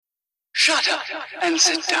Shut up and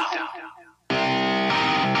sit down.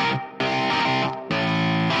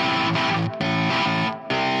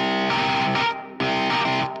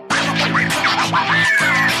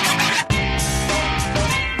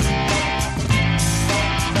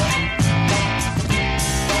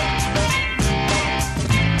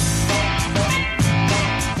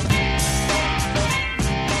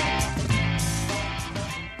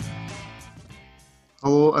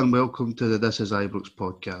 Hello and welcome to the This Is Ibrox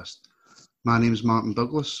podcast. My name is Martin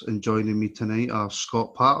Douglas and joining me tonight are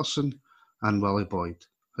Scott Patterson and Willie Boyd.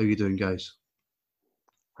 How are you doing, guys?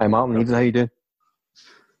 Hi Martin, Ethan, how you doing?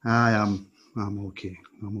 I'm okay.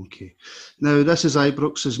 Now, This Is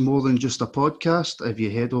Ibrox is more than just a podcast. If you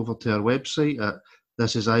head over to our website at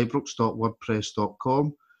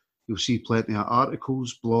thisisibrox.wordpress.com, you'll see plenty of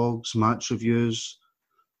articles, blogs, match reviews,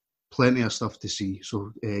 plenty of stuff to see.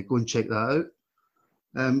 So go and check that out.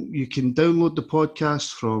 You can download the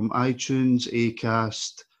podcast from iTunes,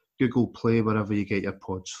 Acast, Google Play, wherever you get your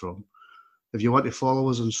pods from. If you want to follow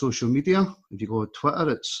us on social media, if you go to Twitter,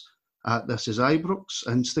 it's at This Is Ibrox.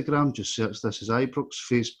 Instagram, just search This Is Ibrox.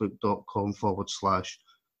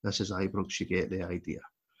 Facebook.com/This Is Ibrox. You get the idea.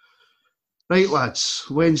 Right, lads,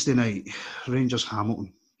 Wednesday night, Rangers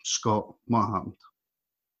Hamilton. Scott, what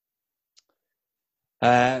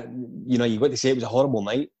happened? You got to say it was a horrible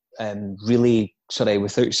night. Really,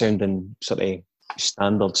 without sounding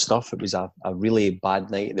standard stuff, it was a really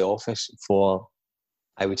bad night at the office for,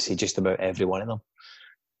 I would say, just about every one of them.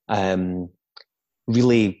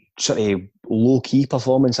 Really low-key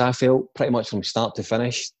performance, I felt, pretty much from start to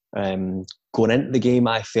finish. Going into the game,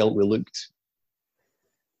 I felt we looked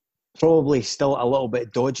probably still a little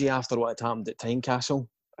bit dodgy after what had happened at Tynecastle.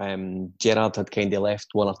 Gerrard had kind of left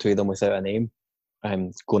one or two of them without a name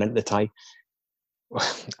going into the tie. I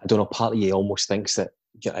don't know, part of you almost thinks that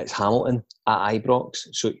it's Hamilton at Ibrox,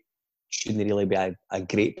 so it shouldn't really be a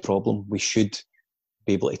great problem. We should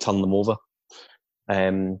be able to turn them over.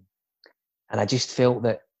 And I just felt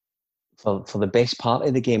that for the best part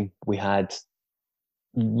of the game, we had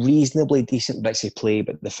reasonably decent bits of play,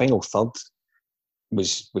 but the final third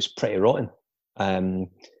was pretty rotten.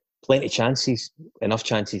 Plenty of chances, enough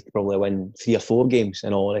chances to probably win 3 or 4 games,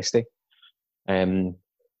 in all honesty.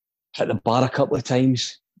 Hit the bar a couple of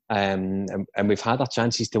times, and we've had our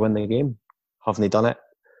chances to win the game. Haven't they done it?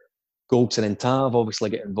 Goldson and Tav obviously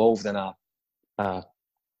get involved in a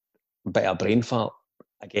bit of a brain fart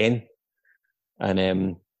again.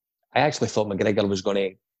 And I actually thought McGregor was going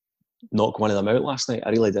to knock one of them out last night.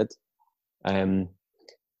 I really did. It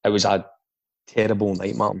was a terrible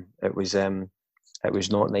night, Martin. It was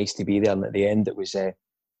not nice to be there. And at the end, it was the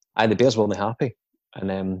Bears weren't happy,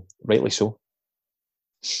 and rightly so.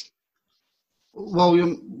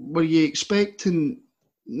 William, were you expecting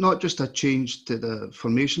not just a change to the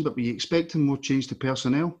formation, but were you expecting more change to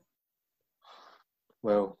personnel?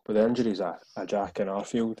 Well, with the injuries at Jack and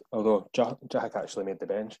Arfield, although Jack actually made the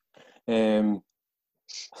bench, I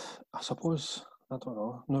suppose, I don't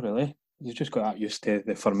know, not really. You just got that used to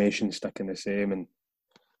the formation sticking the same, and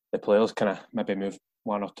the players kind of maybe move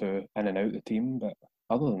 1 or 2 in and out of the team, but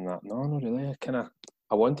other than that, no, not really.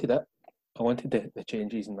 I wanted it. I wanted the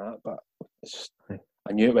changes and that, but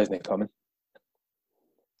I knew it wasn't coming.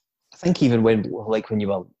 I think even when you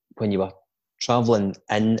were travelling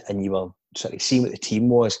in and you were seeing what the team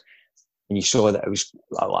was, and you saw that it was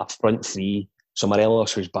a front 3, so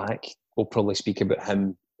Morelos was back. We'll probably speak about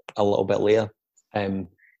him a little bit later.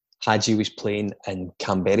 Hadji was playing and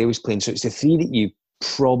Canberra was playing, so it's the 3 that you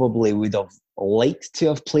probably would have liked to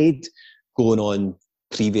have played going on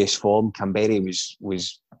previous form. Canberra was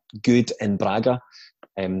good in Braga.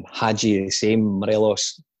 Hadji the same.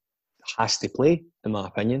 Morelos has to play, in my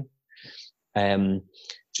opinion. So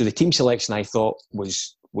the team selection, I thought,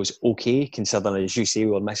 was okay, considering, as you say,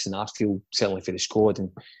 we were missing Arfield certainly for the squad,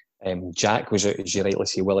 and Jack was out, as you rightly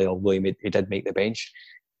say, Willie, although he did make the bench.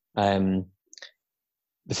 The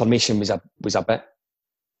formation was a bit.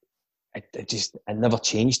 It never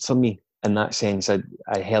changed for me in that sense. I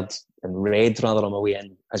heard and read rather on my way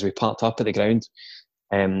in as we parked up at the ground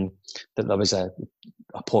that there was a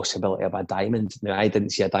possibility of a diamond. Now, I didn't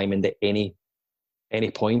see a diamond at any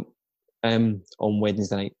point on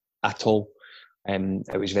Wednesday night at all.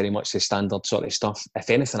 It was very much the standard sort of stuff. If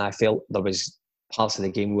anything, I felt there was parts of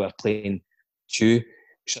the game we were playing 2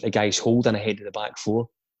 sort of guys holding ahead of the back 4,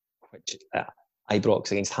 which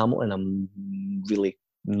Ibrox against Hamilton, I'm really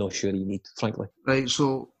not sure you need, frankly. Right,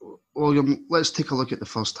 so William, let's take a look at the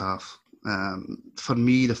first half. For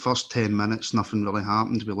me, the first 10 minutes, nothing really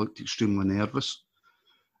happened. We looked extremely nervous.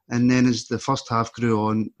 And then as the first half grew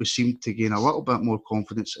on, we seemed to gain a little bit more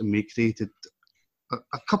confidence, and we created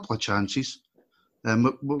a couple of chances.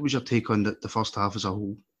 What was your take on the first half as a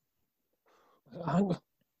whole? I think we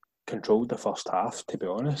controlled the first half, to be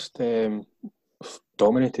honest.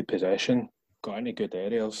 Dominated possession, got into good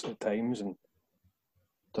areas at times, and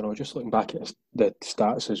don't know, just looking back at the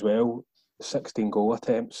stats as well, 16 goal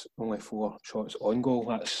attempts, only 4 shots on goal.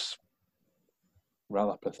 That's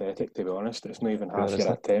rather pathetic, to be honest. It's not even half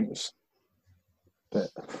your attempts. But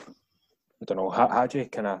I don't know, Hadji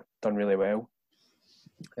kind of done really well.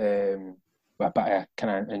 With a bit of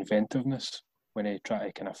kind of inventiveness when he tried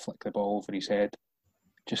to kind of flick the ball over his head.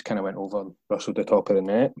 Just kind of went over and rustled the top of the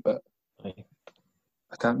net, but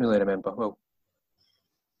I can't really remember. Well,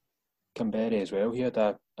 Kamberi as well, he had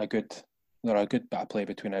a good bit of play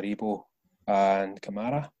between Aribo and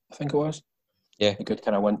Kamara, I think it was. Yeah. A good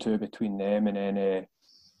kind of 1-2 between them, and then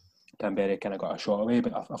Kamberi kind of got a shot away,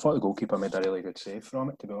 but I thought the goalkeeper made a really good save from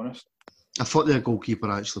it, to be honest. I thought their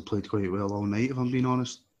goalkeeper actually played quite well all night, if I'm being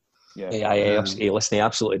honest. Yeah, he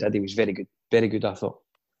absolutely did. He was very good, I thought.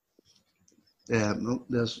 Yeah,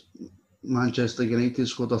 there's Manchester United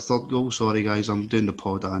scored a third goal. Sorry guys, I'm doing the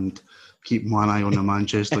pod and keep one eye on the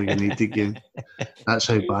Manchester United game. That's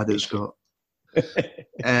how bad it's got.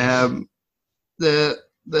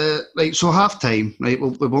 Right, so half time, right?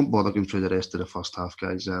 We won't bother going through the rest of the first half,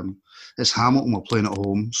 guys. It's Hamilton, we're playing at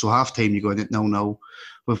home, so half time you go in at 0-0.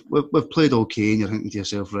 We've played okay, and you're thinking to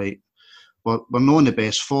yourself, right, we're not in the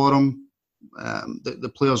best form.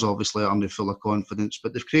 The players obviously are full of confidence,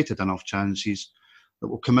 but they've created enough chances that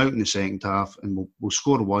will come out in the second half and we'll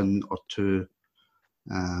score 1 or 2,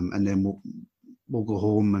 and then we'll go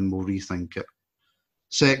home and we'll rethink it.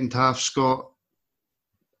 Second half, Scott,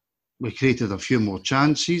 we created a few more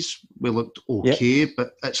chances. We looked okay,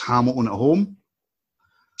 but it's Hamilton at home.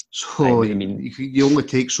 So you only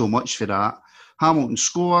take so much for that. Hamilton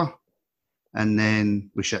score, and then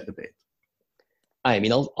we shit the bed. I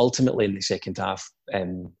mean, ultimately in the second half,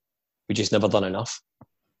 we just never done enough,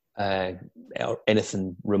 or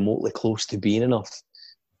anything remotely close to being enough.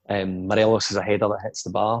 Morelos is a header that hits the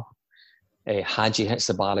bar. Hadji hits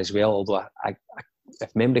the bar as well, although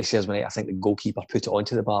if memory serves me right, I think the goalkeeper put it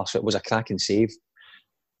onto the bar, so it was a cracking save.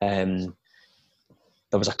 There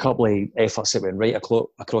was a couple of efforts that went right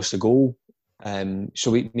across the goal.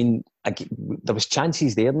 So there was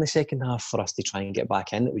chances there in the second half for us to try and get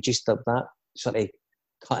back in. It was just that sort of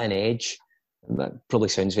cutting edge. That probably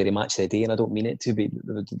sounds very match of the day, and I don't mean it to be.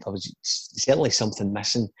 There was certainly something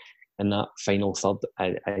missing in that final third.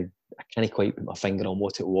 I can't quite put my finger on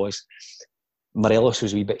what it was. Morelos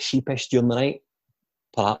was a wee bit sheepish during the night,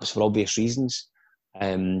 perhaps for obvious reasons.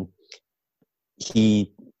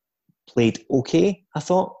 He played okay, I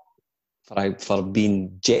thought, for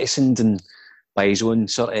being jettisoned and by his own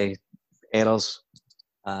sort of errors.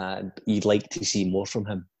 You'd like to see more from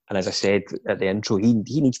him. And as I said at the intro, he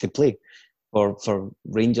needs to play for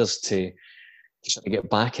Rangers to sort of get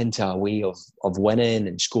back into a way of winning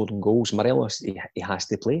and scoring goals. Morelos, he has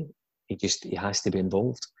to play. He has to be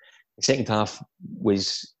involved. The second half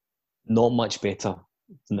was not much better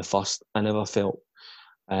than the first, I never felt.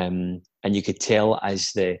 And you could tell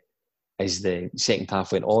as the second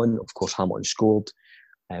half went on, of course Hamilton scored.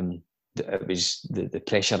 It was the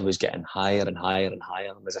pressure was getting higher and higher and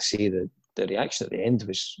higher. And as I say, the reaction at the end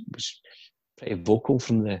was pretty vocal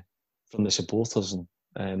from the supporters,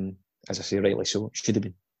 and as I say, rightly so. It should have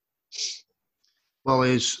been. Well,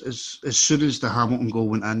 as soon as the Hamilton goal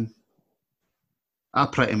went in, I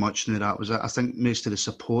pretty much knew that was it. I think most of the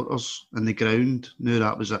supporters in the ground knew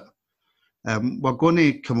that was it. We're going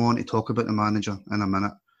to come on to talk about the manager in a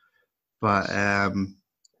minute, but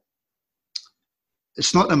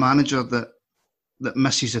it's not the manager that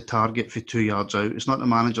misses a target for 2 yards out. It's not the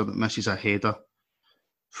manager that misses a header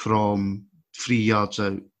from 3 yards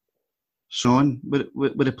out. Sean, what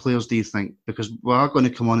the players do you think? Because we are going to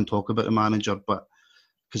come on and talk about the manager, but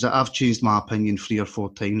because I've changed my opinion 3 or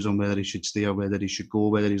 4 times on whether he should stay or whether he should go,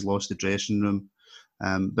 whether he's lost the dressing room.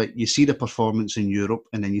 But you see the performance in Europe,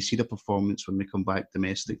 and then you see the performance when we come back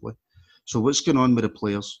domestically. So what's going on with the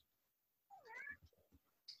players?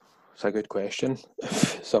 It's a good question.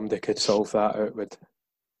 If somebody could solve that, it would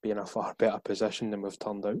be in a far better position than we've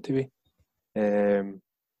turned out to be.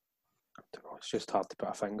 I don't know, it's just hard to put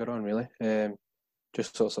a finger on, really.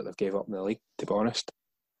 Just looks like they've gave up in the league, to be honest.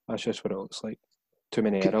 That's just what it looks like. Too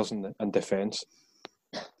many errors in defence.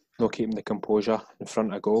 No keeping the composure in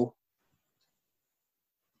front of goal.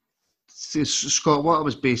 Scott, what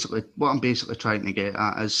I'm basically trying to get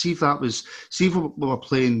at is see if we were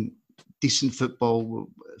playing decent football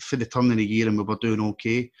for the turn of the year and we were doing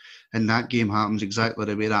okay, and that game happens exactly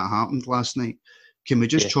the way that happened last night. Can we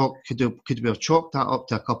just chalk? Could we have chalked that up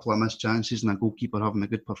to a couple of missed chances and a goalkeeper having a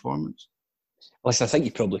good performance? Listen, I think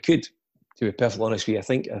you probably could. To be perfectly honest with you, I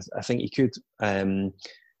think you could.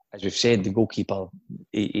 As we've said, the goalkeeper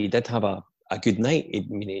he did have a good night. He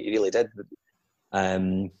really did.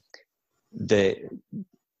 The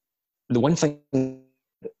one thing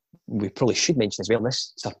we probably should mention as well, and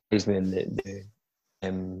this surprised me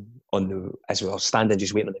as we were standing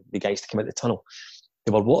just waiting on the guys to come out the tunnel.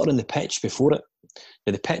 They were watering the pitch before it.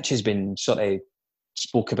 Now, the pitch has been sort of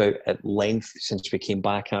spoke about at length since we came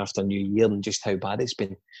back after New Year and just how bad it's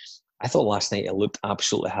been. I thought last night it looked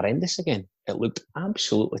absolutely horrendous again. It looked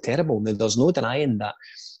absolutely terrible. Now, there's no denying that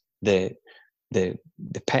the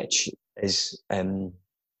pitch is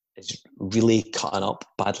really cutting up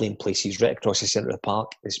badly in places. Right across the centre of the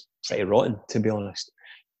park is pretty rotten, to be honest.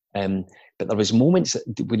 But there was moments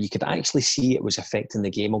when you could actually see it was affecting the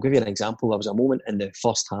game. I'll give you an example. There was a moment in the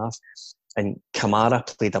first half and Kamara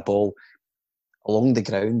played a ball along the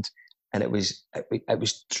ground and it was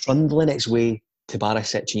trundling its way to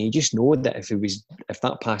Barisic, and you just know that if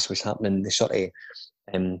that pass was happening the sort of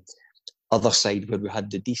other side where we had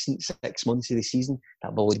the decent 6 months of the season,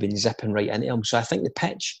 that ball would have been zipping right into him. So I think the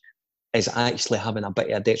pitch is actually having a bit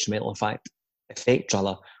of a detrimental effect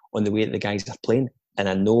on the way that the guys are playing. And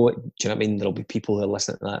I know, do you know what I mean? There'll be people who are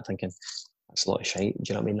listening to that thinking, that's a lot of shite. Do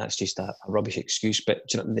you know what I mean? That's just a rubbish excuse. But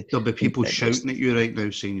do you know what I mean? There'll be people shouting at you right now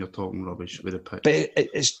saying you're talking rubbish with a pitch. But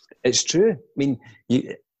it's true. I mean,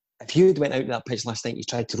 if you had went out to that pitch last night, you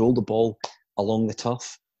tried to roll the ball along the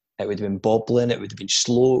turf, it would have been bobbling, it would have been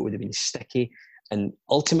slow, it would have been sticky. And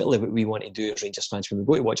ultimately what we want to do as Rangers fans, when we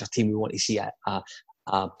go to watch our team, we want to see a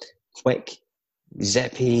quick,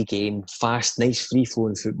 zippy game, fast, nice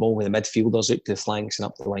free-flowing football with the midfielders out to the flanks and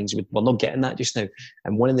up the lines. We're not getting that just now.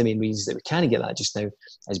 And one of the main reasons that we can't get that just now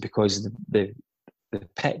is because the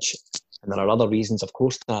pitch, and there are other reasons, of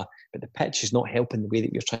course, there are, but the pitch is not helping the way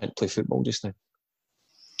that you're trying to play football just now.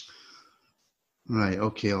 Right,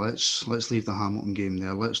 okay, let's leave the Hamilton game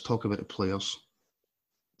there. Let's talk about the players.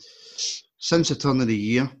 Since the turn of the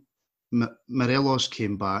year, Morelos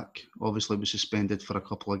came back. Obviously was suspended for a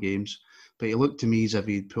couple of games, but he looked to me as if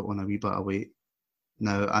he'd put on a wee bit of weight.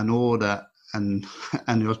 Now, I know that in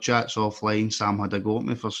your chats offline, Sam had a go at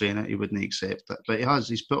me for saying it, he wouldn't accept it, but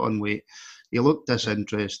he's put on weight. He looked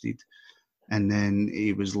disinterested, and then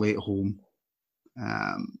he was late home.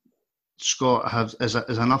 Scott, is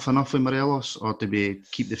enough with Morelos, or do we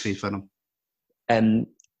keep the faith in him?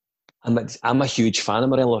 I'm a huge fan of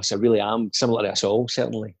Morelos. I really am, similar to us all,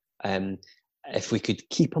 certainly. If we could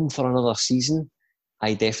keep him for another season,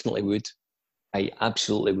 I definitely would. I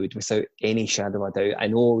absolutely would, without any shadow of a doubt. I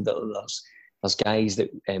know that there's guys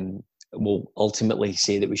that will ultimately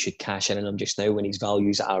say that we should cash in on him just now when his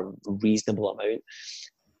values are a reasonable amount.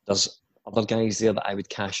 There's other guys there that I would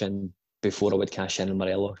cash in before I would cash in on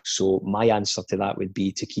Morelos. So my answer to that would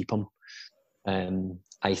be to keep him.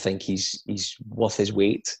 I think he's worth his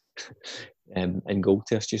weight in goal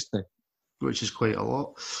to us just now. Which is quite a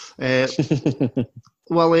lot.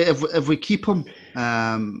 Well, if we keep him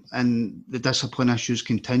and the discipline issues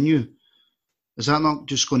continue, is that not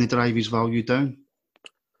just going to drive his value down?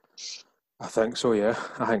 I think so, yeah.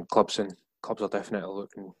 I think clubs are definitely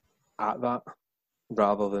looking at that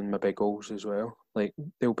rather than maybe goals as well. Like,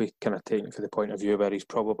 they'll be kind of taking it from the point of view where he's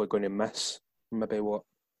probably going to miss maybe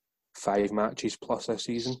 5 matches plus this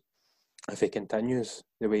season if he continues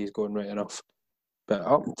the way he's going right enough. But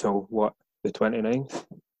up until the 29th,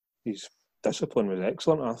 his discipline was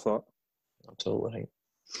excellent, I thought. Absolutely right.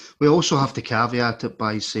 We also have to caveat it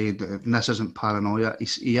by saying that, and this isn't paranoia,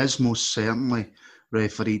 he is most certainly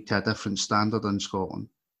refereed to a different standard in Scotland.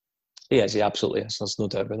 He is, he absolutely is. There's no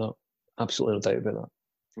doubt about that. Absolutely no doubt about that.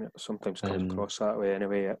 Yeah, sometimes comes across that way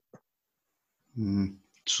anyway. Yeah.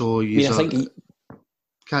 So I think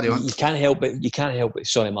carry on. You can't help but.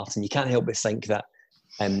 Sorry, Martin. You can't help but think that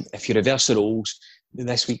if you reverse the roles,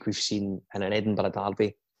 this week we've seen in an Edinburgh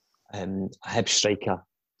derby, a Hibs striker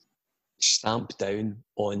stamped down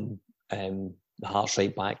on the Hearts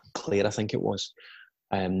right back, Clare, I think it was,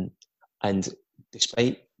 and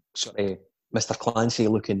despite sort of Mr. Clancy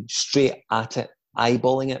looking straight at it,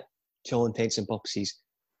 eyeballing it to all intents and purposes,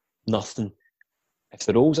 nothing. If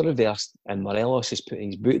the roles are reversed and Morelos is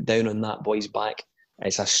putting his boot down on that boy's back,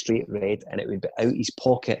 it's a straight red, and it would be out his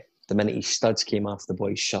pocket the minute his studs came off the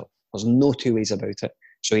boy's shirt. There's no two ways about it.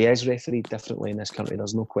 So he is refereed differently in this country.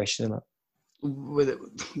 There's no question in that.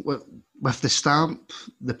 With the stamp,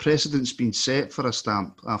 the precedent's been set for a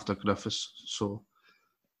stamp after Griffiths. So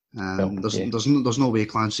there's no way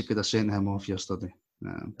Clancy could have sent him off yesterday.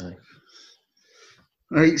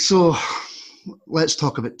 Right, so let's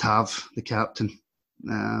talk about Tav, the captain.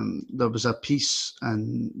 There was a piece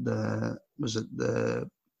in the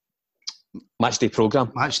Matchday programme.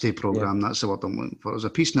 Matchday programme, yeah. That's the word I'm looking for. There's a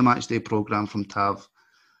piece in the Matchday programme from Tav.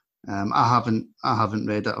 I haven't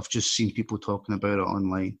read it. I've just seen people talking about it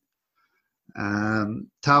online.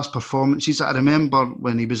 Tav's performances. I remember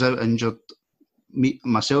when he was out injured,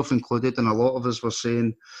 myself included, and a lot of us were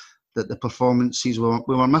saying that the performances we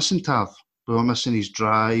were missing Tav. We were missing his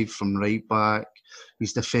drive from right back.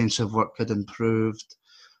 His defensive work had improved,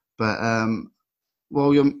 but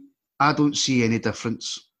William, I don't see any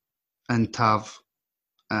difference in Tav.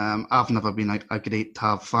 I've never been a great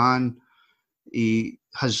Tav fan. He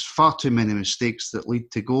has far too many mistakes that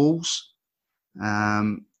lead to goals.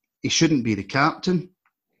 He shouldn't be the captain.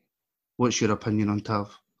 What's your opinion on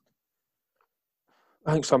Tav?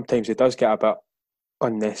 I think sometimes he does get a bit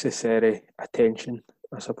unnecessary attention,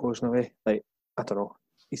 I suppose, in a way. Like, I don't know.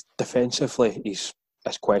 He's defensively, he's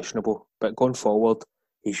questionable, but going forward,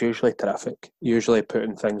 he's usually terrific. Usually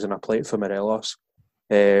putting things on a plate for Morelos.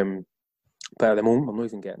 But at the moment, I'm not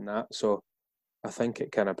even getting that. So I think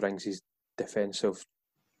it kind of brings his defensive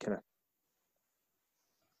kind of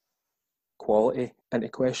quality into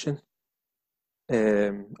question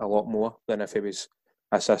a lot more than if he was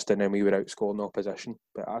assisting and we were outscoring opposition.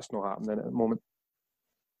 But that's not happening at the moment.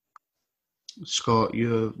 Scott,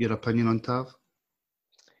 your opinion on Tav?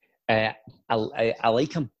 I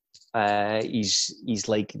like him. He's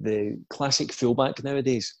like the classic fullback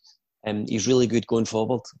nowadays. He's really good going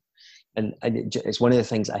forward. And it's one of the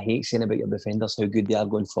things I hate saying about your defenders, how good they are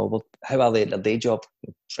going forward. How are they at their day job?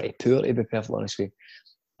 Pretty poor, to be perfectly honest with you.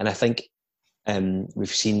 And I think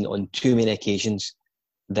we've seen on too many occasions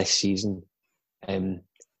this season that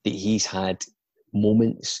he's had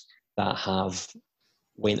moments that have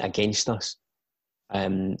went against us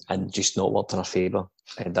and just not worked in our favour.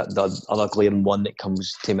 The other glaring one that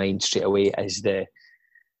comes to mind straight away is the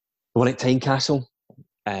one at Tynecastle.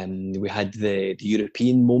 We had the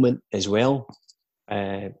European moment as well.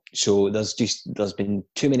 So there's been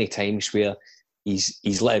too many times where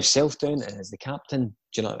he's let himself down, and as the captain,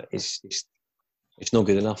 do you know, it's not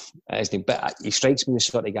good enough. But he strikes me as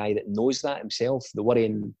the sort of guy that knows that himself. The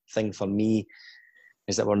worrying thing for me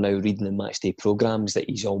is that we're now reading in matchday programmes that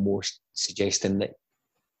he's almost suggesting that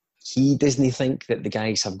he doesn't think that the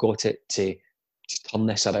guys have got it to turn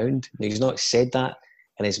this around. Now, he's not said that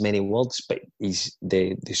in as many words, but he's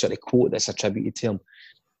the sort of quote that's attributed to him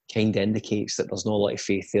kind of indicates that there's not a lot of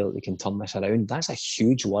faith there that they can turn this around. That's a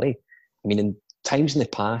huge worry. I mean, in times in the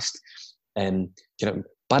past,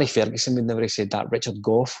 Barry Ferguson would never have said that. Richard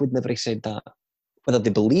Gough would never have said that. Whether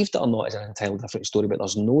they believed it or not is an entirely different story, but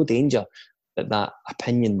there's no danger that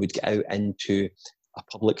opinion would get out into a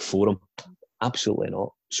public forum. Absolutely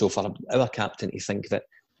not. So for our captain to think that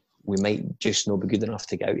we might just not be good enough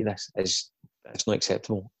to get out of this it's not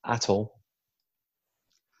acceptable at all.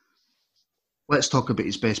 Let's talk about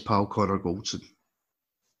his best pal, Connor Goldson.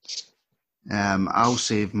 I'll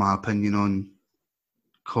save my opinion on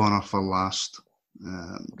Connor for last.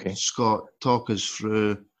 Okay. Scott, talk us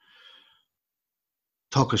through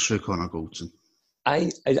Connor Goldson.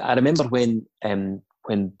 I remember when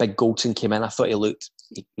Big Goldson came in, I thought he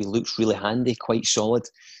looked really handy, quite solid.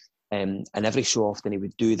 And every so often he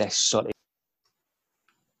would do this sort of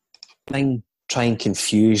thing, try and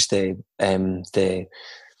confuse the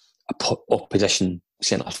opposition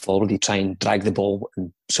centre forward. He'd try and drag the ball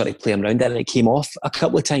and sort of play him around it, and it came off a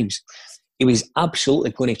couple of times. He was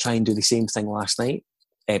absolutely going to try and do the same thing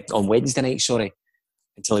on Wednesday night,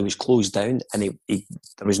 until he was closed down, and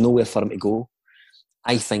there was nowhere for him to go.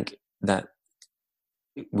 I think that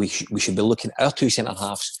we should be looking, our two centre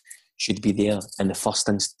halves should be there in the first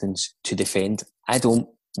instance to defend. I don't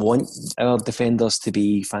want our defenders to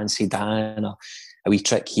be fancy Dan or a wee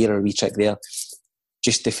trick here or a wee trick there.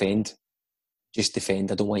 Just defend.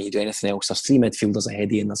 I don't want you to do anything else. There's three midfielders ahead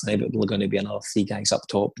of you, and there's inevitably going to be another three guys up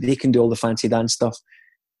top. They can do all the fancy Dan stuff.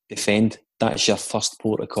 Defend. That's your first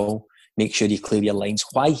port of call. Make sure you clear your lines.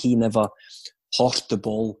 Why he never horsed the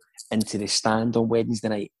ball into the stand on Wednesday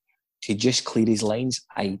night to just clear his lines,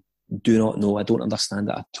 I do not know. I don't understand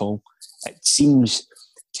it at all. It seems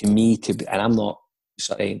to me to be, and I'm not,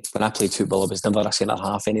 sorry, when I played football, I was never a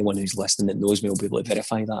centre-half. Anyone who's listening that knows me will be able to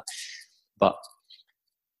verify that. But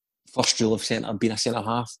first rule of being a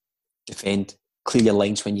centre-half, defend, clear your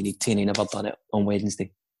lines when you need to, and he never done it on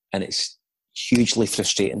Wednesday. And it's hugely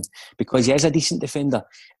frustrating because he is a decent defender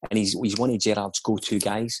and he's one of Gerrard's go-to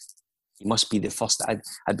guys. He must be the first.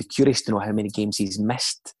 I'd be curious to know how many games he's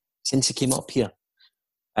missed since he came up here.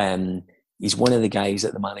 He's one of the guys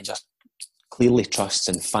that the manager clearly trusts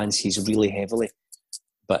and fancies really heavily.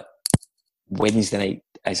 But Wednesday night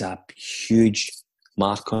is a huge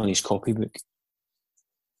mark on his copybook.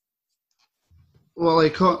 Well,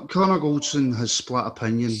 like Connor Goldson has split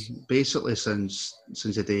opinion basically since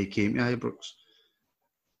the day he came to Ibrox.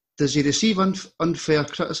 Does he receive unfair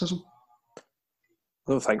criticism? I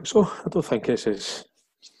don't think so. I don't think it's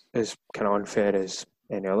as kind of unfair as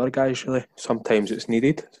any other guys, really. Sometimes it's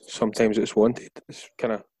needed, sometimes it's wanted. It's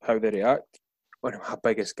kind of how they react. One of my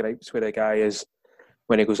biggest gripes with a guy is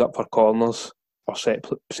when he goes up for corners or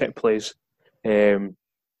set plays,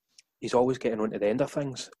 he's always getting onto the end of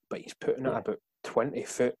things, but he's putting it about 20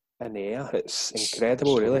 foot in the air. It's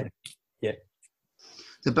incredible, really. Yeah.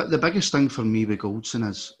 The biggest thing for me with Goldson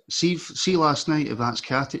is, see last night, if that's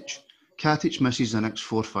Katic misses the next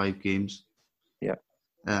 4 or 5 games. Yeah.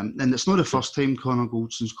 And it's not the first time Connor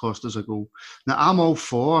Goldson's cost us a goal. Now, I'm all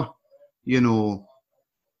for,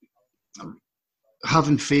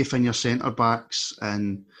 having faith in your centre-backs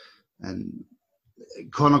and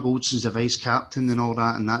Connor Goldson's the vice-captain and all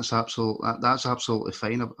that, and that's absolutely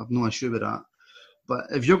fine. I've no issue with that. But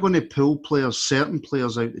if you're going to pull certain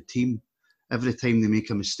players out the team every time they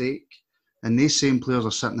make a mistake, and these same players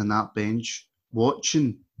are sitting on that bench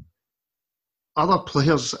watching other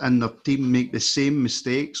players in their team make the same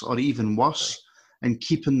mistakes or even worse and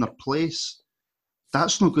keeping their place,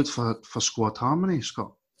 that's no good for squad harmony,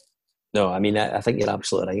 Scott. No, I mean, I think you're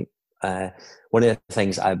absolutely right. One of the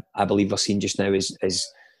things I believe we're seeing just now is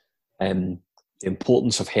the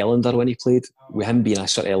importance of Helander when he played. With him being a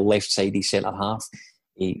sort of left-sided centre-half,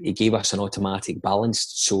 he gave us an automatic balance.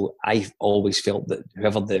 So I always felt that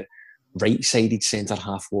whoever the right-sided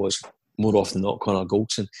centre-half was, more often than not Connor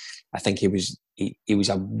Goldson, I think he was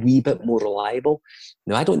a wee bit more reliable.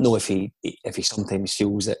 Now, I don't know if he sometimes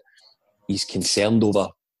feels that he's concerned over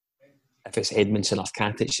if it's Edmondson or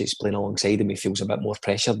Katic that's playing alongside him, he feels a bit more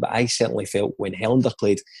pressure. But I certainly felt when Helander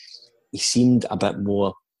played, he seemed a bit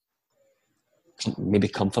more, maybe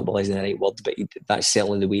comfortable isn't the right word, but that's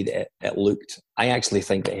certainly the way that it looked. I actually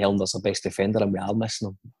think that Helander's the best defender and we are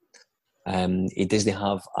missing him. He doesn't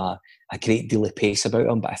have a great deal of pace about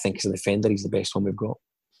him, but I think as a defender he's the best one we've got.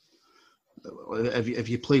 If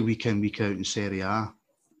you play week in, week out in Serie A,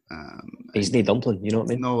 he's no dumpling, you know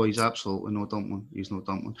what I mean? No, he's absolutely no dumpling. He's no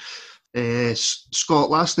dumpling. Scott,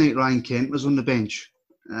 last night Ryan Kent was on the bench.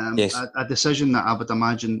 Yes. A decision that I would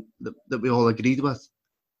imagine that we all agreed with.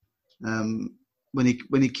 When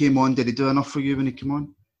he came on, did he do enough for you when he came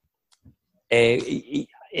on? He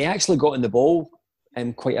actually got in the ball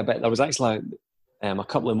quite a bit. There was actually a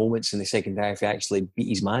couple of moments in the second half he actually beat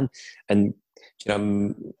his man. And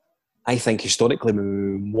I think historically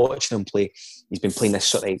when we watching him play, he's been playing this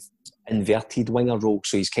sort of inverted winger role.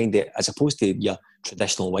 So he's kind of, as opposed to your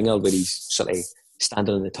traditional winger where he's sort of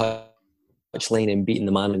standing on the touch line and beating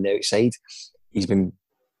the man on the outside, he's been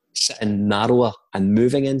sitting narrower and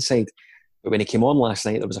moving inside. But when he came on last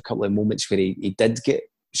night, there was a couple of moments where he did get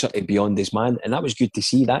sort of beyond his man, and that was good to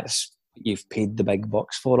see. That's what you've paid the big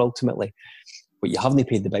bucks for ultimately. What you haven't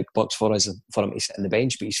paid the big bucks for is for him to sit on the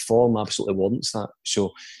bench, but his form absolutely warrants that.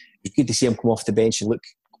 So it's good to see him come off the bench and look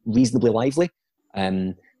reasonably lively.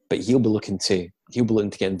 But he'll be looking to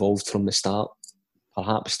get involved from the start,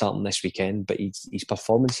 perhaps starting this weekend. But his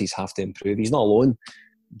performances have to improve. He's not alone,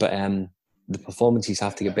 but the performances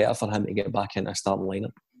have to get better for him to get back into a starting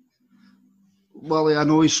lineup. Well, I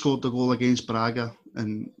know he scored the goal against Braga,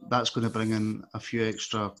 and that's going to bring in a few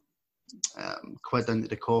extra quid into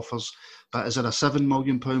the coffers. But is there a £7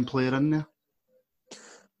 million player in there?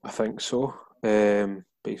 I think so. But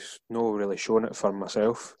he's not really showing it for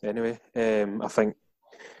myself anyway. I think,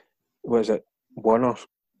 was it 1 or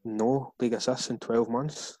no league assists in 12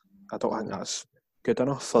 months? I don't think that's good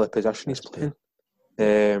enough for the position he's playing.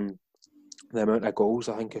 The amount of goals,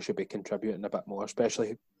 I think he should be contributing a bit more,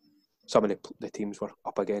 especially some of the teams we're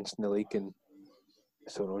up against in the league, and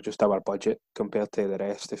so just our budget compared to the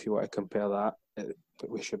rest, if you want to compare that,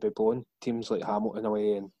 we should be blowing teams like Hamilton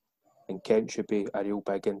away, and Kent should be a real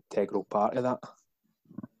big integral part of that.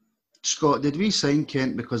 Scott, did we sign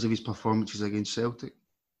Kent because of his performances against Celtic?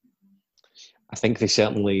 I think they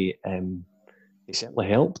certainly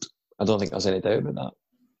helped. I don't think there's any doubt about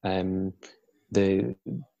that.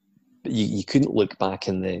 You couldn't look back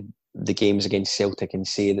in the games against Celtic and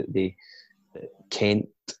say that Kent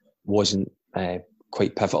wasn't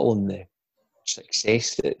quite pivotal in the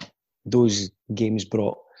success that those games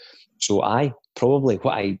brought. So what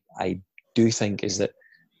I do think is that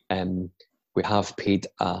we have paid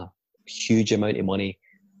a huge amount of money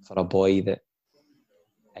for a boy that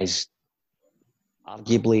is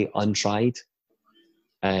arguably untried.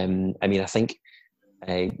 I mean, I think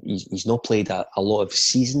he's not played a lot of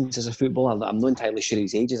seasons as a footballer. I'm not entirely sure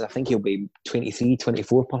his age is. I think he'll be 23,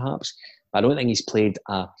 24 perhaps. I don't think he's played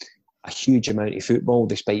a huge amount of football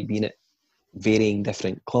despite being at varying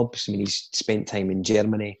different clubs. I mean, he's spent time in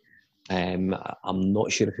Germany. I'm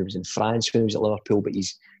not sure if he was in France when he was at Liverpool, but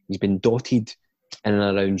he's been dotted in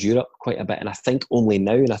and around Europe quite a bit. And I think only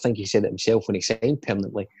now, and I think he said it himself when he signed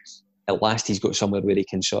permanently, at last he's got somewhere where he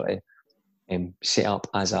can sort of set up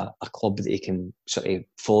as a club that he can sort of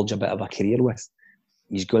forge a bit of a career with.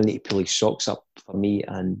 He's going to need to pull his socks up for me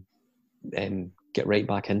and get right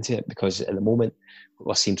back into it, because at the moment what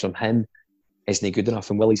we're seeing from him isn't good enough.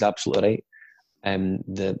 And Willie's absolutely right.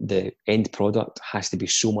 The end product has to be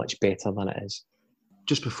so much better than it is.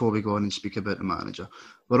 Just before we go on and speak about the manager,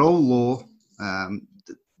 we're all low.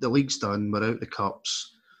 The league's done. We're out the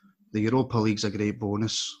cups. The Europa League's a great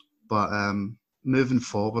bonus. But moving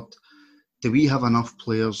forward, do we have enough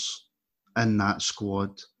players in that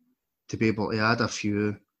squad to be able to add a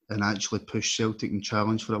few and actually push Celtic and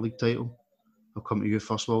challenge for a league title? I'll come to you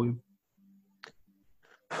first, William.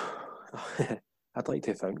 I'd like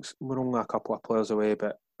to think we're only a couple of players away,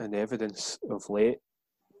 but in the evidence of late,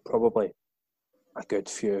 probably a good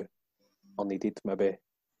few are needed. Maybe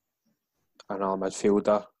another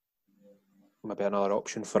midfielder, maybe another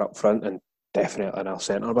option for up front, and definitely another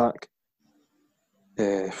centre back.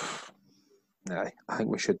 I think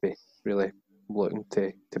we should be really looking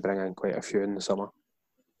to bring in quite a few in the summer.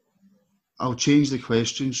 I'll change the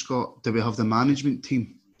question, Scott. Do we have the management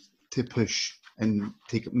team to push and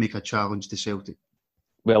make a challenge to Celtic?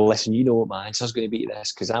 Well, listen, you know what my answer's going to be to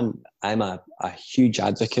this, because I'm a huge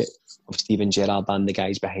advocate of Steven Gerrard and the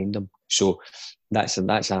guys behind him. So that's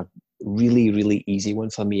a really, really easy one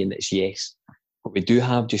for me, and it's yes. What we do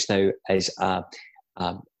have just now is a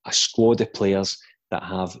squad of players that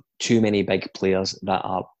have too many big players that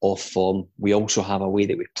are off form. We also have a way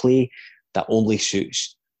that we play that only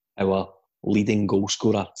suits our leading goal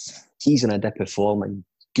scorer. He's in a dip of form, and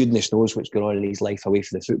goodness knows what's going on in his life away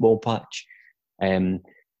from the football patch.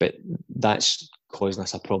 But that's causing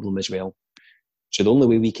us a problem as well. So the only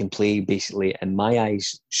way we can play, basically, in my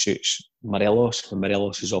eyes, suits Morelos. When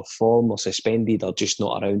Morelos is off form or suspended or just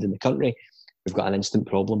not around in the country, we've got an instant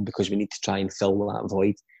problem, because we need to try and fill that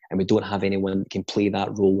void, and we don't have anyone that can play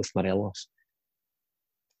that role with Morelos.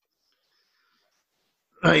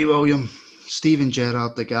 Right, William. Steven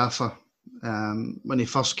Gerrard, the gaffer. When he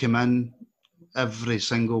first came in, every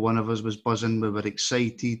single one of us was buzzing. We were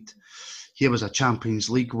excited. He was a Champions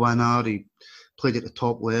League winner. He played at the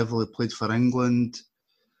top level. He played for England.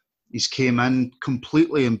 He's came in,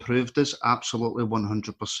 completely improved us, absolutely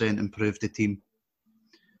 100% improved the team.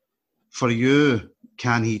 For you,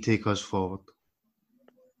 can he take us forward?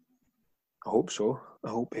 I hope so. I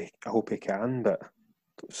hope he can, but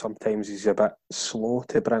sometimes he's a bit slow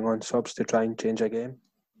to bring on subs to try and change a game.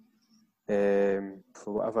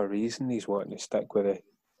 For whatever reason, he's wanting to stick with it.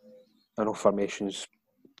 I know formations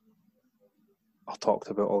are talked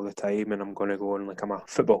about all the time, and I'm going to go on like I'm a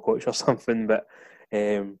football coach or something, but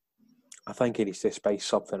I think he needs to spice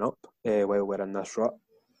something up while we're in this rut.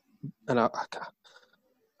 And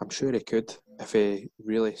I'm sure he could, if he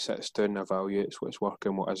really sits down and evaluates what's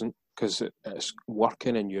working, what isn't, because it's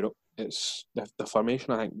working in Europe. It's the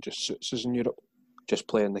formation, I think, just suits us in Europe, just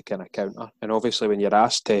playing the kind of counter. And obviously when you're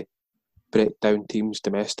asked to break down teams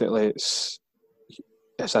domestically, it's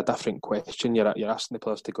a different question. You're asking the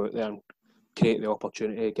players to go out there and create the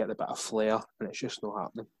opportunity, get a bit of flair, and it's just not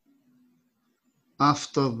happening.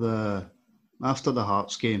 After the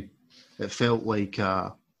Hearts game, it felt like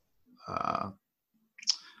a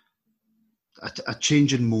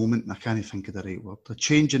changing moment. I can't think of the right word. A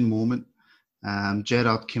changing moment.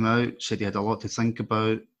 Gerrard came out, said he had a lot to think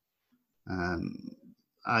about.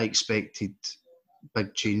 I expected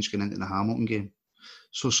big change going into the Hamilton game.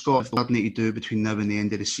 So Scott, what do you need to do between now and the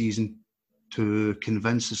end of the season to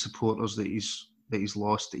convince the supporters that he's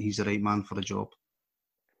lost, that he's the right man for the job?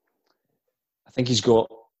 I think he's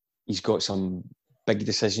got some big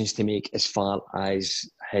decisions to make as far as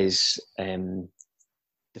his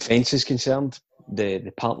defence is concerned.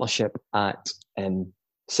 The partnership at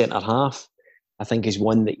centre half, I think, is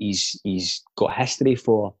one that he's got history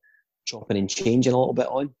for chopping and changing a little bit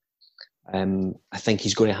on. I think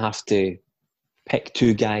he's going to have to pick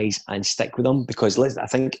two guys and stick with them, because I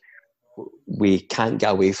think we can't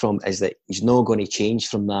get away from is that he's not going to change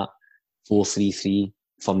from that 4-3-3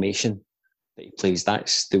 formation that he plays.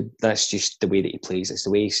 That's just the way that he plays. It's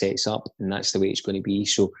the way he sets up, and that's the way it's going to be.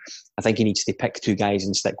 So I think he needs to pick two guys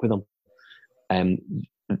and stick with them.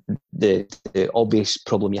 The obvious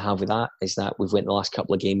problem you have with that is that we've went the last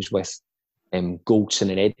couple of games with Goldson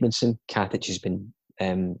and Edmondson. Katic has been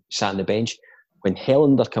sat on the bench. When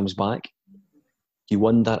Helander comes back, you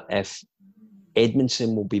wonder if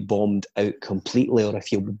Edmondson will be bombed out completely or if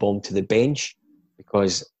he'll be bombed to the bench,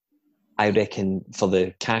 because I reckon for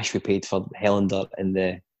the cash we paid for Helander in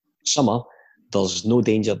the summer, there's no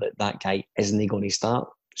danger that that guy isn't going to start.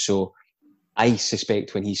 So I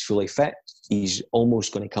suspect when he's fully fit, he's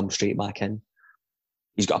almost going to come straight back in.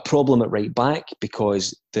 He's got a problem at right back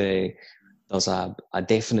because there's a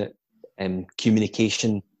definite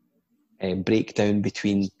communication breakdown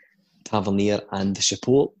between Tavernier and the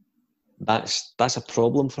support. That's a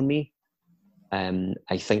problem for me.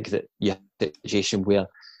 I think that you have a situation where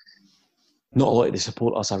not a lot of the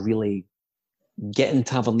supporters are really getting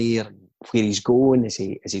Tavernier where he's going. Is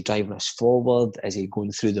he driving us forward? Is he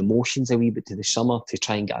going through the motions a wee bit to the summer to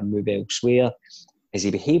try and get a move elsewhere? Is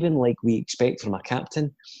he behaving like we expect from a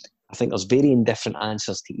captain? I think there's varying different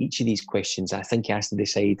answers to each of these questions. I think he has to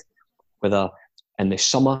decide whether in the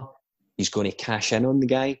summer he's going to cash in on the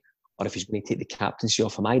guy or if he's going to take the captaincy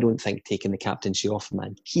off him. I don't think taking the captaincy off him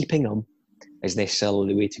and keeping him is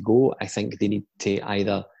necessarily the way to go. I think they need to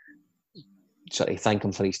either sort of thank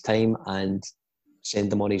him for his time and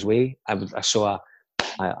send him on his way. I saw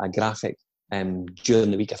a graphic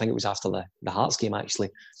during the week. I think it was after the Hearts game, actually.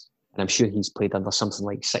 And I'm sure he's played under something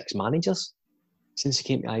like 6 managers since he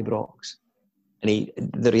came to Ibrox. And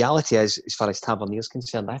the reality is, as far as Tavernier's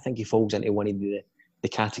concerned, I think he falls into one of the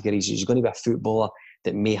categories. He's going to be a footballer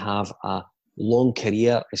that may have a long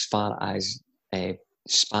career as far as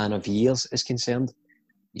span of years is concerned.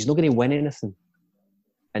 He's not going to win anything.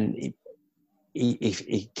 And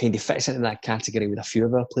he kind of fits into that category with a few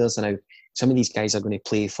of our players. And now some of these guys are going to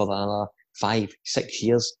play for another 5-6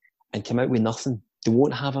 years and come out with nothing. They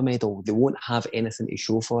won't have a medal. They won't have anything to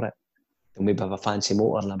show for it. They'll maybe have a fancy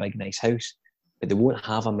motor and a big nice house, but they won't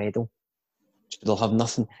have a medal. So they'll have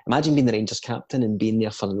nothing. Imagine being the Rangers captain and being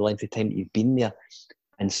there for the length of time that you've been there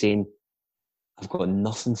and saying, I've got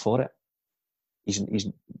nothing for it. He's do you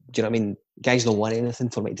know what I mean? Guys don't want anything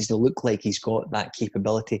from it. It doesn't look like he's got that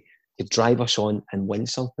capability to drive us on and win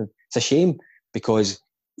something. It's a shame because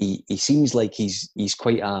he seems like he's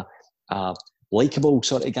quite a likeable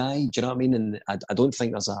sort of guy. Do you know what I mean? And I don't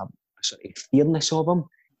think there's a sort of fairness of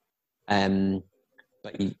him.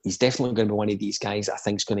 But he's definitely going to be one of these guys that I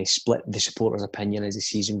think is going to split the supporters' opinion as the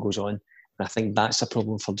season goes on. And I think that's a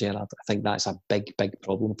problem for Gerrard. I think that's a big, big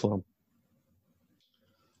problem for him.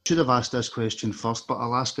 Should have asked this question first, but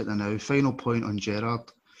I'll ask it now. Final point on Gerrard.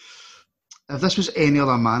 If this was any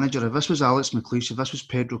other manager, if this was Alex McLeish, if this was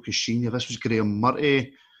Pedro Caixinha, if this was Graham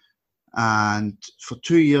Murray, and for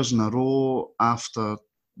 2 years in a row after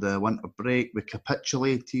the winter break we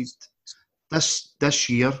capitulated, this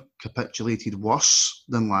year capitulated worse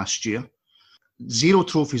than last year. 0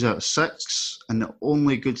 trophies out of 6, and the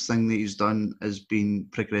only good thing that he's done has been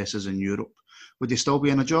progresses in Europe. Would he still be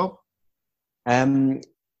in a job?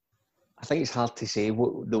 I think it's hard to say.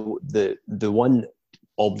 The one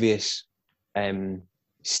obvious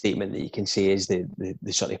statement that you can say is the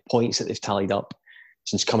sort of points that they've tallied up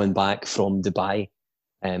since coming back from Dubai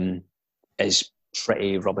is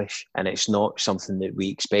pretty rubbish, and it's not something that we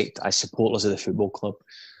expect as supporters of the football club.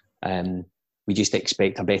 We just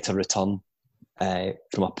expect a better return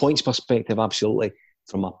from a points perspective, absolutely.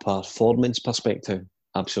 From a performance perspective,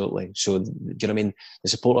 absolutely. So, do you know what I mean? The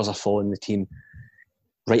supporters are following the team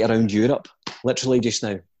right around Europe, literally just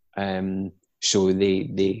now. So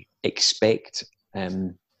they expect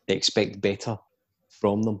better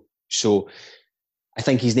from them. So I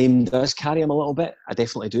think his name does carry him a little bit. I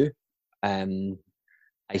definitely do.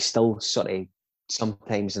 I still sort of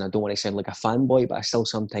sometimes, and I don't want to sound like a fanboy, but I still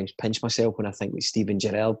sometimes pinch myself when I think that Steven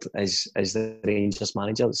Gerrard is the Rangers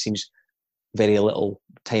manager. It seems very little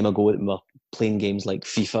time ago that we were playing games like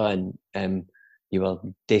FIFA and you were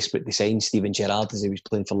desperate to sign Steven Gerrard as he was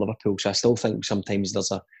playing for Liverpool. So I still think sometimes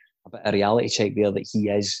there's a bit of reality check there that he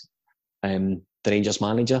is the Rangers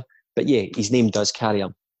manager. But yeah, his name does carry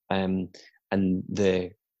him. And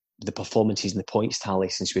the performances and the points tally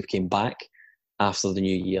since we've came back after the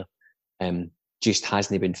new year just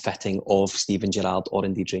hasn't been fitting of Steven Gerrard or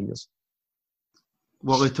indeed Rangers.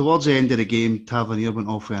 Well, towards the end of the game, Tavernier went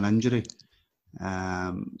off with an injury,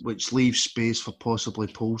 which leaves space for possibly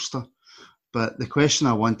Polster. But the question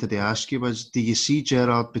I wanted to ask you was, do you see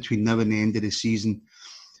Gerrard between now and the end of the season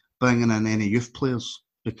bringing in any youth players?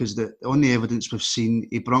 Because on the evidence we've seen,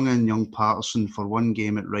 he brought in young Patterson for one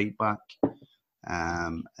game at right back.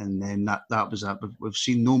 And then that was it. We've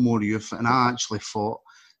seen no more youth. And I actually thought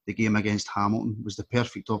the game against Hamilton was the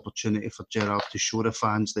perfect opportunity for Gerrard to show the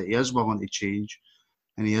fans that he is willing to change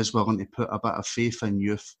and he is willing to put a bit of faith in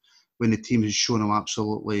youth when the team has shown him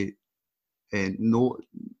absolutely no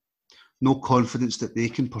confidence that they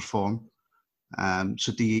can perform.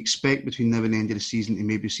 So do you expect between now and the end of the season to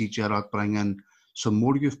maybe see Gerrard bring in some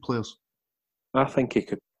more youth players? I think he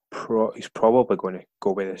could. He's probably going to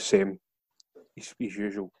go with the same, his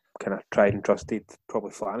usual kind of tried and trusted,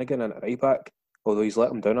 probably Flanagan in at right back. Although he's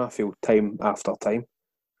let him down, I feel, time after time.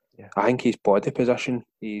 Yeah. I think his body position,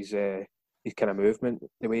 his kind of movement,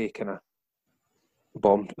 the way he kind of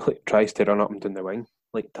tries to run up and down the wing,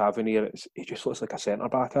 like Tavernier, he just looks like a centre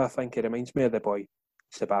back. I think he reminds me of the boy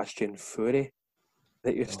Sebastian Fury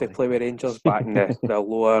that used to play with Rangers back in the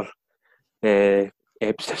lower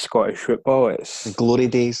eps of Scottish football. It's the glory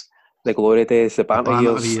days. The glory days, the banter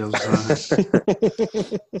years.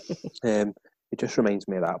 It just reminds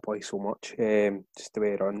me of that boy so much. Just the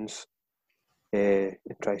way he runs and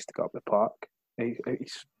tries to get up the park. He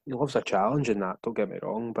loves a challenge in that, don't get me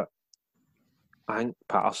wrong, but I think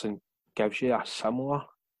Patterson gives you a similar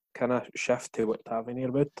kind of shift to what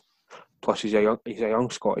Tavernier would. Plus, he's a young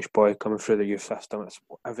Scottish boy coming through the youth system. It's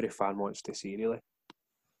what every fan wants to see, really.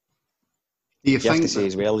 You have to say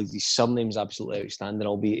as well, his surname's absolutely outstanding,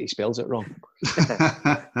 albeit he spells it wrong.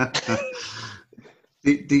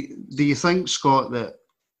 Do you think, Scott, that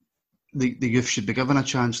the youth should be given a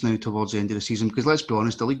chance now towards the end of the season? Because let's be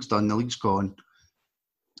honest, the league's done, the league's gone.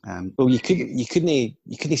 Well, you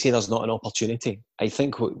couldn't say there's not an opportunity. I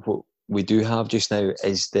think what we do have just now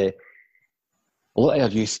is a lot of our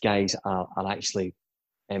youth guys are actually,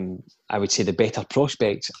 I would say, the better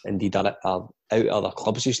prospects. Indeed, are out at other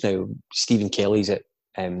clubs just now. Stephen Kelly's at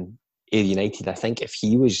Ayr United. I think if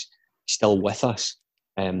he was still with us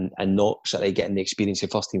and not sort of getting the experience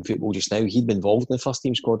of first team football just now, he'd be involved in the first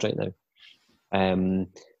team squad right now.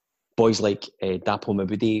 Boys like Dapo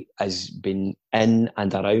Mabudi has been in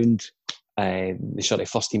and around the sort of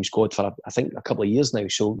first team squad for I think a couple of years now.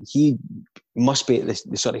 So he must be at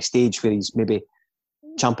the sort of stage where he's maybe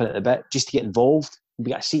champing at the bit just to get involved.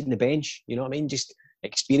 We got a seat on the bench, you know what I mean? Just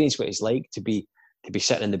experience what it's like to be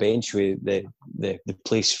sitting on the bench with the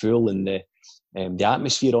place full and the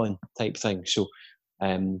atmosphere on type thing. So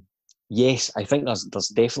yes, I think there's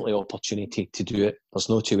definitely opportunity to do it. There's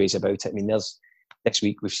no two ways about it. I mean, this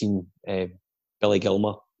week we've seen Billy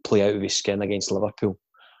Gilmour play out of his skin against Liverpool.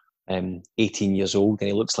 18 years old, and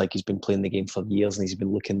he looks like he's been playing the game for years, and he's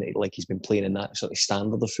been looking like he's been playing in that sort of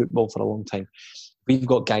standard of football for a long time. We've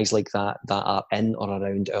got guys like that are in or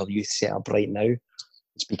around our youth setup right now.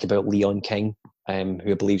 Speak about Leon King,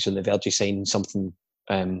 who I believe is on the verge of signing something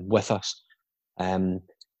with us. It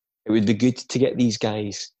would be good to get these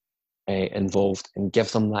guys involved and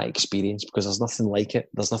give them that experience, because there's nothing like it.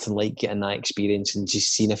 There's nothing like getting that experience and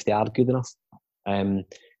just seeing if they are good enough.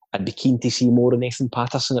 I'd be keen to see more of Nathan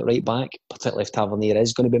Patterson at right back, particularly if Tavernier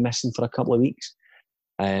is going to be missing for a couple of weeks.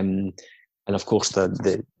 And of course,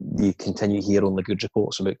 you continue to hear only good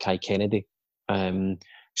reports about Kai Kennedy.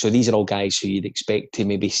 So these are all guys who you'd expect to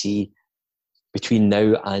maybe see between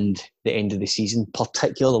now and the end of the season,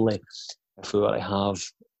 particularly if we were to have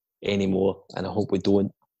any more, and I hope we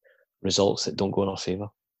don't, results that don't go in our favour.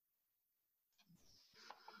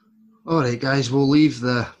 All right, guys, we'll leave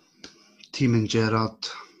the team and Gerrard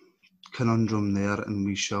conundrum there, and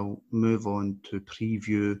we shall move on to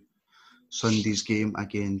preview Sunday's game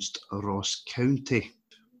against Ross County.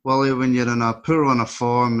 Wally, when you're in a poor run of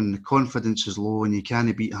form and the confidence is low and you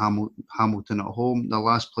can't beat Hamilton at home, the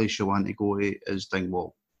last place you want to go to is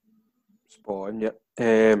Dingwall. Spot on, yeah.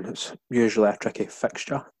 It's usually a tricky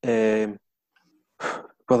fixture. Whether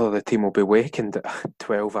the team will be wakened at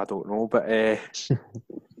 12, I don't know, but the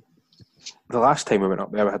last time we went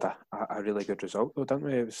up there, we had a really good result, though, didn't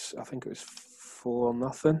we? I think it was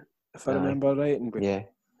 4-0, if I remember right. And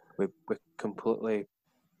we completely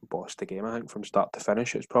bossed the game, I think, from start to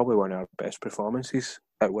finish. It's probably one of our best performances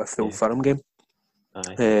out with the Old Firm game. Or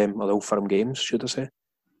the Old Firm games, should I say.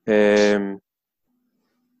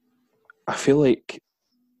 I feel like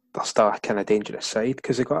they're still a kind of dangerous side,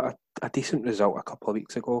 because they got a decent result a couple of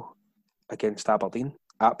weeks ago against Aberdeen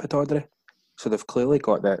at Pittodrie. So they've clearly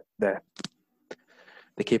got the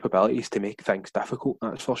capabilities to make things difficult,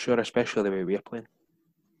 that's for sure, especially the way we're playing.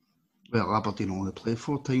 Well, Aberdeen only play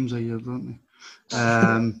 4 times a year, don't they?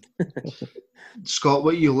 Scott,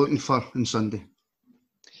 what are you looking for on Sunday?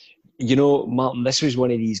 You know, Martin, this was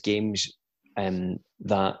one of these games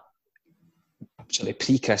that sort of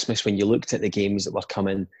pre-Christmas, when you looked at the games that were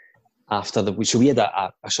coming after so we had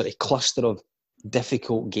a sort of cluster of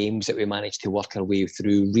difficult games that we managed to work our way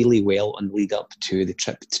through really well and lead up to the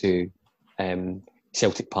trip to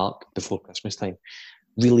Celtic Park before Christmas time.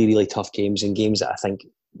 Really, really tough games, and games that I think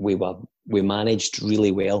we managed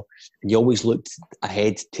really well. And you always looked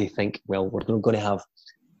ahead to think, well, we're not going to have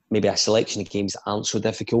maybe a selection of games that aren't so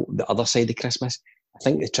difficult the other side of Christmas. I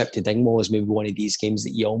think the trip to Dingwall is maybe one of these games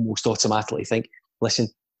that you almost automatically think, listen,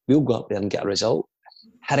 we'll go up there and get a result.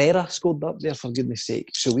 Herrera scored up there, for goodness sake,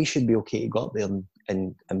 so we should be okay to go up there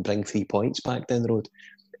and bring 3 points back down the road.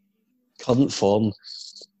 Current form,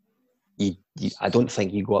 I don't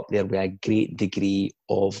think you go up there with a great degree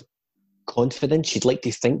of confidence. You'd like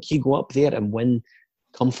to think you go up there and win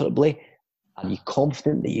comfortably. Are you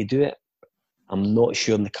confident that you do it? I'm not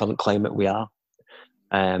sure in the current climate we are.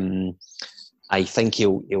 I think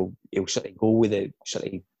he'll sort of go with a sort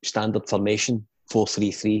of standard formation,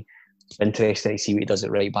 4-3-3. Interesting to see what he does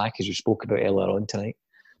at right back, as we spoke about earlier on tonight.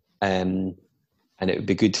 And it would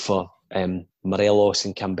be good for Morelos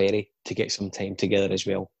and Kamberi to get some time together as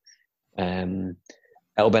well.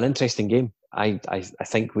 It'll be an interesting game. I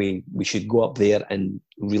think we should go up there and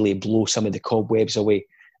really blow some of the cobwebs away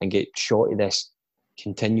and get shot of this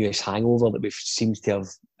continuous hangover that we've seems to have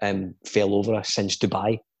fell over us since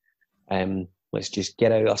Dubai. Let's just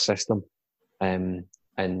get out of our system and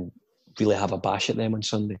really have a bash at them on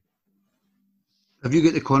Sunday. Have you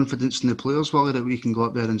got the confidence in the players, Wally, that we can go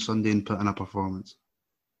up there on Sunday and put in a performance?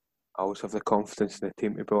 I always have the confidence in the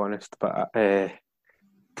team, to be honest, but it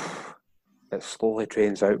slowly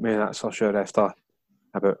trains out me, that's for sure, after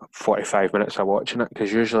about 45 minutes of watching it,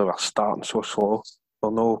 because usually we're starting so slow.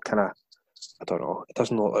 We're no kind of, I don't know, it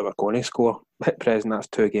doesn't look like we're going to score. At present, that's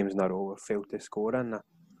 2 games in a row we've failed to score in.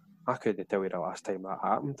 I couldn't tell you the last time that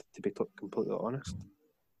happened, to be completely honest.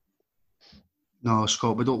 No,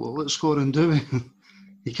 Scott, we don't look like scoring, do we?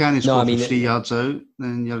 You can't score from 3 yards out,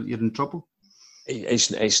 then you're in trouble.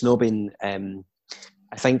 It's not been...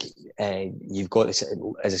 I think you've got this,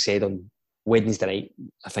 as I said, on Wednesday night,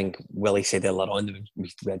 I think Willie said earlier on,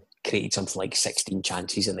 we had created something like 16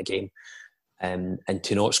 chances in the game. And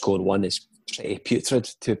to not score one is pretty putrid,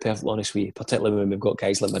 to be perfectly honest with you, particularly when we've got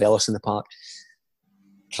guys like Morelos in the park.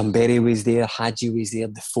 Kamberi was there, Hadji was there,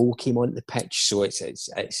 Defoe came onto the pitch, so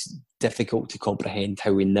it's difficult to comprehend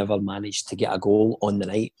how we never managed to get a goal on the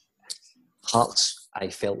night. Hearts, I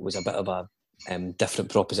felt, was a bit of a different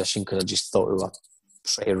proposition because I just thought we were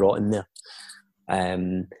pretty rotten there.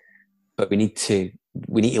 But we need to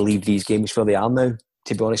leave these games where they are now,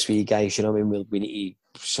 to be honest with you guys. You know what I mean? We need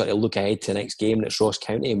to sort of look ahead to the next game, and it's Ross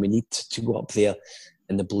County, and we need to go up there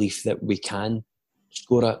in the belief that we can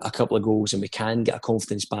score a couple of goals and we can get our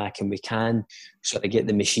confidence back and we can sort of get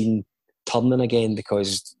the machine turning again,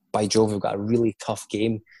 because by Jove, we've got a really tough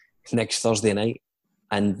game next Thursday night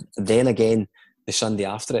and then again the Sunday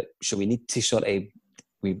after it. So we need to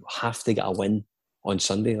we have to get a win on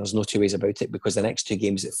Sunday. There's no two ways about it, because the next 2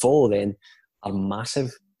 games that follow then are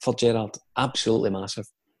massive for Gerrard. Absolutely massive.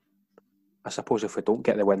 I suppose if we don't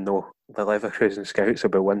get the win, though, the Leverkusen scouts will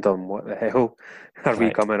be wondering what the hell are we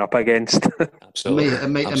coming up against. Absolutely. It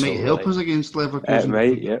might help us against Leverkusen. It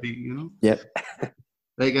might, yeah. You know? Yep.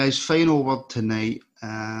 Right, guys, final word tonight.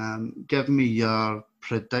 Give me your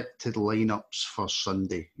predicted lineups for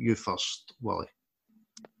Sunday. You first, Willie.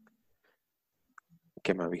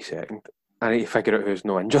 Give me a wee second. I need to figure out who's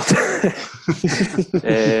no injured.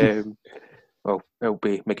 Well, it'll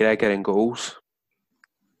be McGregor in goals.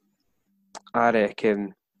 I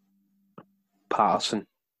reckon Patterson,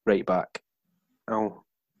 right back. I'll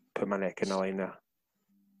put my neck in the line there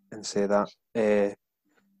and say that.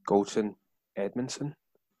 Goldson, Edmondson,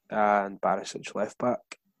 and Barisic left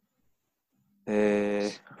back.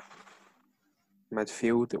 Midfield,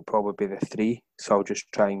 it'll probably be the 3, so I'll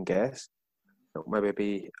just try and guess. It'll maybe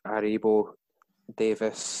be Aribo,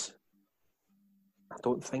 Davis. I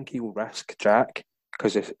don't think he'll risk Jack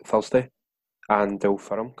because it's Thursday, and Dill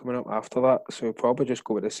Firm coming up after that. So we'll probably just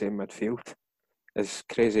go with the same midfield, as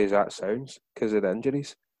crazy as that sounds, because of the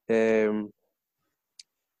injuries. And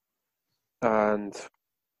I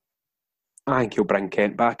think he'll bring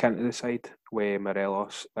Kent back into the side with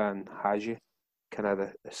Morelos and Hadji, kind of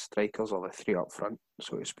the strikers, or the 3 up front,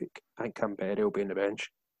 so to speak. I think Kamberi will be on the bench.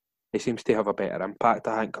 He seems to have a better impact,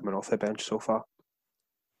 I think, coming off the bench so far.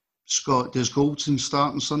 Scott, does Goldson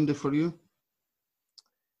start on Sunday for you?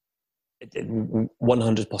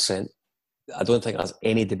 100%. I don't think there's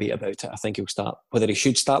any debate about it. I think he'll start. Whether he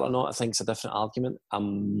should start or not, I think it's a different argument.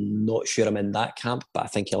 I'm not sure I'm in that camp, but I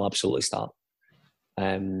think he'll absolutely start.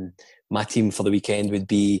 My team for the weekend would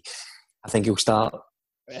be, I think he'll start,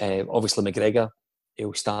 obviously McGregor.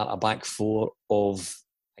 He'll start a back 4 of,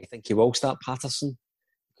 I think he will start Patterson,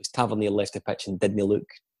 because Tavernier left the pitch and didn't look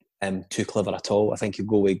too clever at all. I think he'll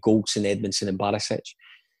go with Goldson, Edmondson and Barisic.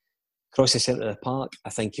 Across the centre of the park, I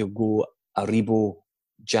think he'll go Aribo,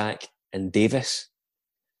 Jack and Davis.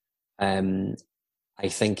 I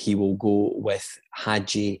think he will go with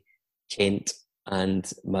Hadji, Kent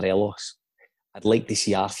and Morelos. I'd like to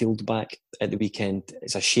see Arfield back at the weekend.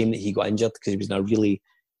 It's a shame that he got injured because he was in a really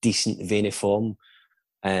decent vein of form.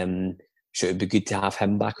 So it would be good to have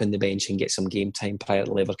him back on the bench and get some game time prior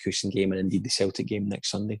to the Leverkusen game and indeed the Celtic game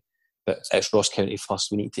next Sunday. But it's Ross County first.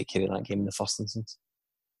 We need to take care of that game in the first instance.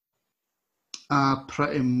 I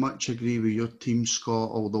pretty much agree with your team,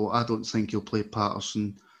 Scott, although I don't think he'll play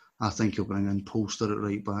Patterson. I think he'll bring in Polster at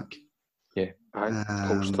right back. Yeah.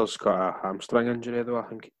 Polster's got a hamstring injury, though. I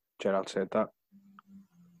think Gerrard said that.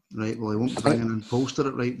 Right, well, he won't be bringing in Polster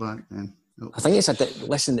at right back then. I think it's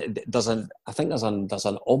there's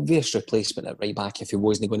an obvious replacement at right back if he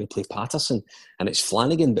wasn't going to play Patterson, and it's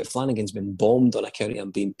Flanagan. But Flanagan's been bombed on account of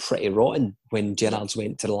him being pretty rotten when Gerrard's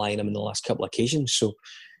went to rely on him in the last couple of occasions. So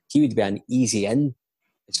he would be an easy in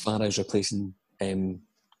as far as replacing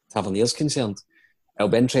Tavernier's concerned. It'll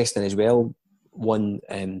be interesting as well. One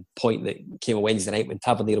point that came on Wednesday night when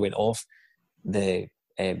Tavernier went off, the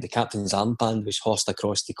captain's armband was horsed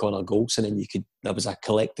across to Connor Goldson, and there was a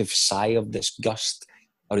collective sigh of disgust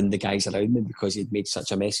around the guys around him because he'd made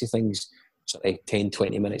such a mess of things sort of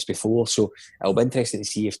 10-20 minutes before. So it'll be interesting to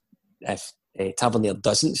see if Tavernier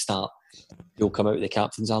doesn't start, he'll come out with the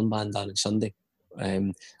captain's armband on Sunday.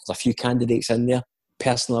 There's a few candidates in there.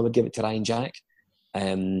 Personally, I would give it to Ryan Jack.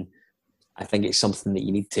 I think it's something that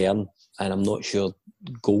you need to earn, and I'm not sure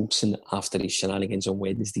Goldson, after his shenanigans on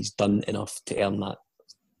Wednesday's done enough to earn that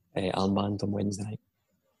armband on Wednesday night.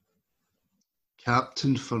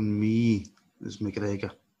 Captain for me is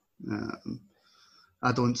McGregor.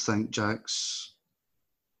 I don't think Jack's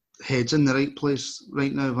head's in the right place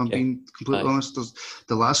right now, if I'm being completely honest. There's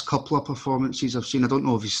the last couple of performances I've seen, I don't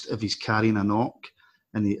know if he's carrying a knock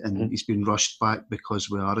and he's been rushed back because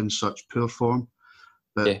we are in such poor form.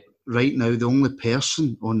 But right now, the only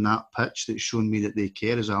person on that pitch that's shown me that they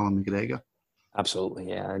care is Alan McGregor. Absolutely,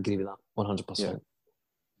 yeah, I agree with that 100%. Yeah.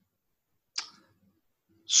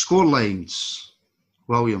 Score lines,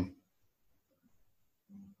 William.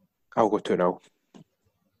 I'll go 2-0.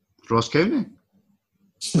 Ross County?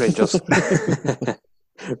 Rangers.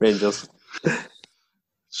 Rangers.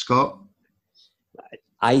 Scott?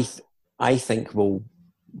 I think we'll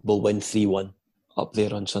win 3-1 up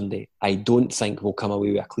there on Sunday. I don't think we'll come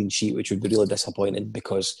away with a clean sheet, which would be really disappointing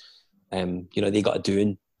because they got a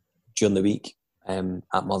doing during the week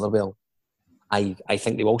at Motherwell. I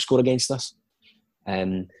think they will score against us.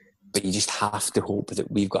 But you just have to hope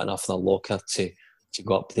that we've got enough in the locker to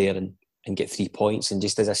go up there and get 3 points, and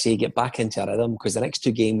just, as I say, get back into a rhythm, because the next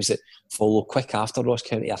two games that follow quick after Ross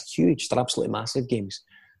County are huge. They're absolutely massive games,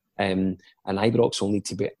 and Ibrox will need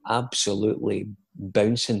to be absolutely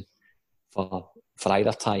bouncing for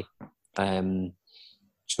either tie.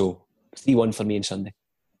 So 3-1 for me on Sunday.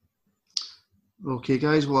 Okay,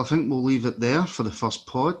 guys, well, I think we'll leave it there for the first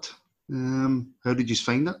pod. How did you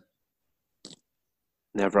find it?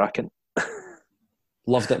 Nerve-wracking.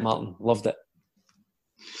 Loved it, Martin. Loved it.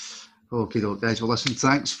 Okay, guys. Well, listen,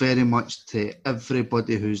 thanks very much to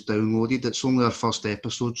everybody who's downloaded. It's only our first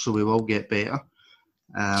episode, so we will get better.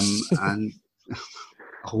 And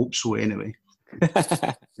I hope so anyway.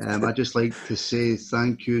 I'd just like to say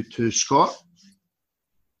thank you to Scott.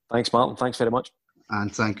 Thanks, Martin. Thanks very much.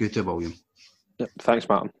 And thank you to William. Yep. Thanks,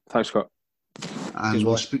 Martin. Thanks, Scott. And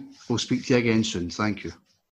we'll speak to you again soon. Thank you.